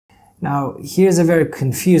Now, here's a very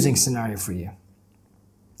confusing scenario for you.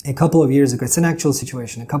 A couple of years ago, it's an actual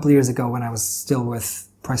situation. A couple of years ago, when I was still with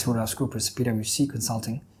PricewaterhouseCoopers, PwC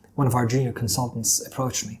Consulting, one of our junior consultants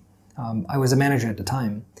approached me. I was a manager at the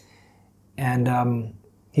time, and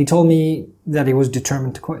he told me that he was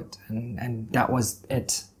determined to quit, and that was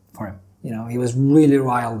it for him. You know, he was really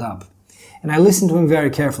riled up. And I listened to him very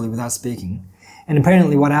carefully without speaking. And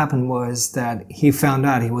apparently what happened was that he found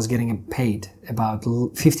out he was getting paid about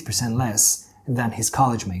 50% less than his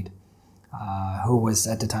college mate, who was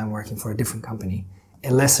at the time working for a different company,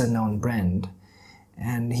 a lesser known brand.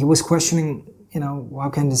 And he was questioning, you know, how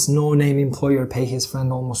can this no-name employer pay his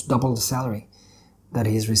friend almost double the salary that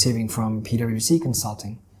he's receiving from PwC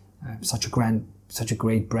Consulting? Such a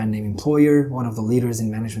great brand name employer, one of the leaders in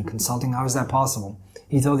management consulting. How is that possible?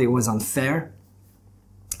 He thought it was unfair.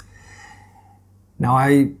 Now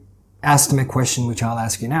I asked him a question which I'll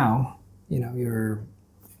ask you now. You know,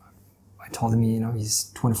 I told him, you know,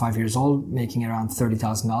 he's 25 years old, making around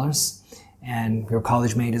 $30,000, and your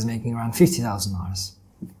college mate is making around $50,000.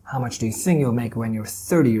 How much do you think you'll make when you're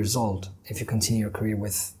 30 years old if you continue your career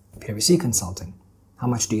with PwC Consulting? How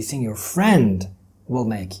much do you think your friend will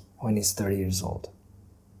make when he's 30 years old?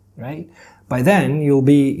 Right? By then, you'll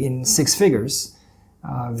be in six figures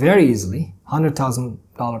very easily,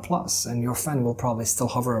 $100,000 plus, and your friend will probably still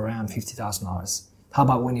hover around $50,000. How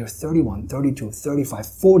about when you're 31, 32, 35,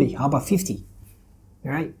 40? How about 50?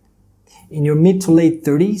 Right? In your mid to late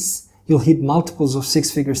 30s, you'll hit multiples of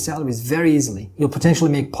six-figure salaries very easily. You'll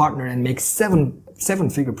potentially make partner and make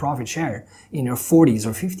seven-figure profit share in your 40s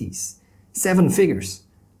or 50s. 7 figures.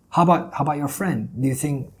 How about your friend? Do you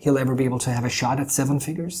think he'll ever be able to have a shot at 7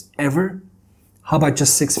 figures? Ever? How about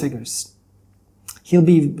just 6 figures? He'll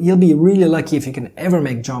be really lucky if he can ever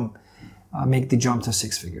make the jump to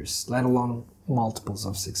 6 figures, let alone multiples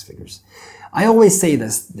of 6 figures. I always say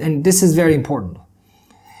this, and this is very important.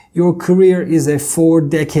 Your career is a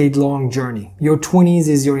 4-decade-long journey. Your 20s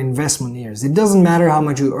is your investment years. It doesn't matter how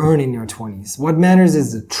much you earn in your 20s. What matters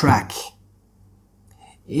is the track.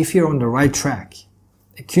 If you're on the right track,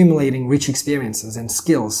 accumulating rich experiences and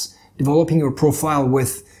skills, developing your profile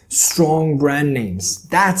with strong brand names,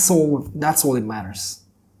 that's all it matters.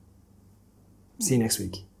 See you next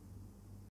week.